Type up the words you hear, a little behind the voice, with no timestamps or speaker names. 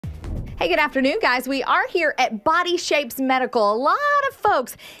Hey, good afternoon, guys. We are here at Body Shapes Medical. A lot of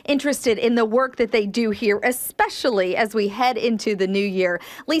folks interested in the work that they do here, especially as we head into the new year.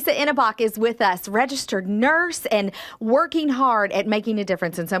 Lisa Innebach is with us, registered nurse and working hard at making a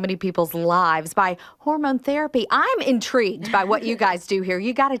difference in so many people's lives by hormone therapy. I'm intrigued by what you guys do here.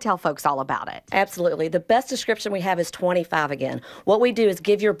 You got to tell folks all about it. Absolutely. The best description we have is 25 again. What we do is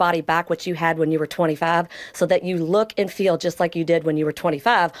give your body back what you had when you were 25 so that you look and feel just like you did when you were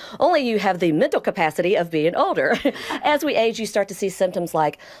 25, only you have the mental capacity of being older. As we age, you start to see symptoms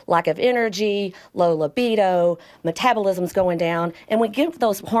like lack of energy, low libido, metabolism's going down, and when we give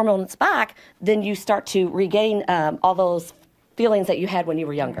those hormones back, then you start to regain all those feelings that you had when you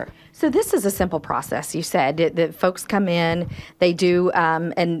were younger. So this is a simple process. You said that folks come in, they do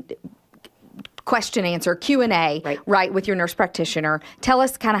and question answer, Q&A, right, with your nurse practitioner. Tell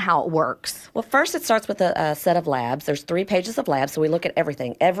us kind of how it works. Well, first it starts with a set of labs. There's 3 pages of labs, so we look at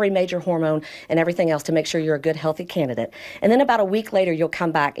everything, every major hormone and everything else to make sure you're a good, healthy candidate. And then about a week later, you'll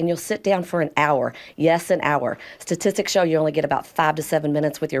come back and you'll sit down for an hour. Yes, an hour. Statistics show you only get about 5 to 7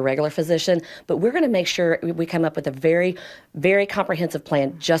 minutes with your regular physician, but we're going to make sure we come up with a very, very comprehensive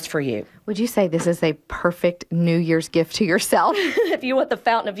plan just for you. Would you say this is a perfect New Year's gift to yourself? If you want the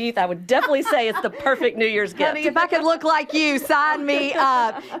fountain of youth, I would definitely say it's the perfect New Year's gift. Honey, if I could look like you, sign me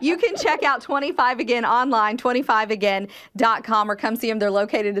up. You can check out 25 Again online, 25again.com, or come see them. They're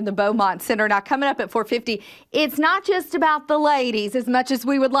located in the Beaumont Center. Now, coming up at 4:50, it's not just about the ladies as much as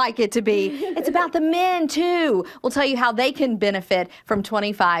we would like it to be. It's about the men, too. We'll tell you how they can benefit from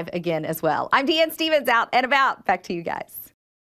 25 Again as well. I'm Deanne Stevens, out and about. Back to you guys.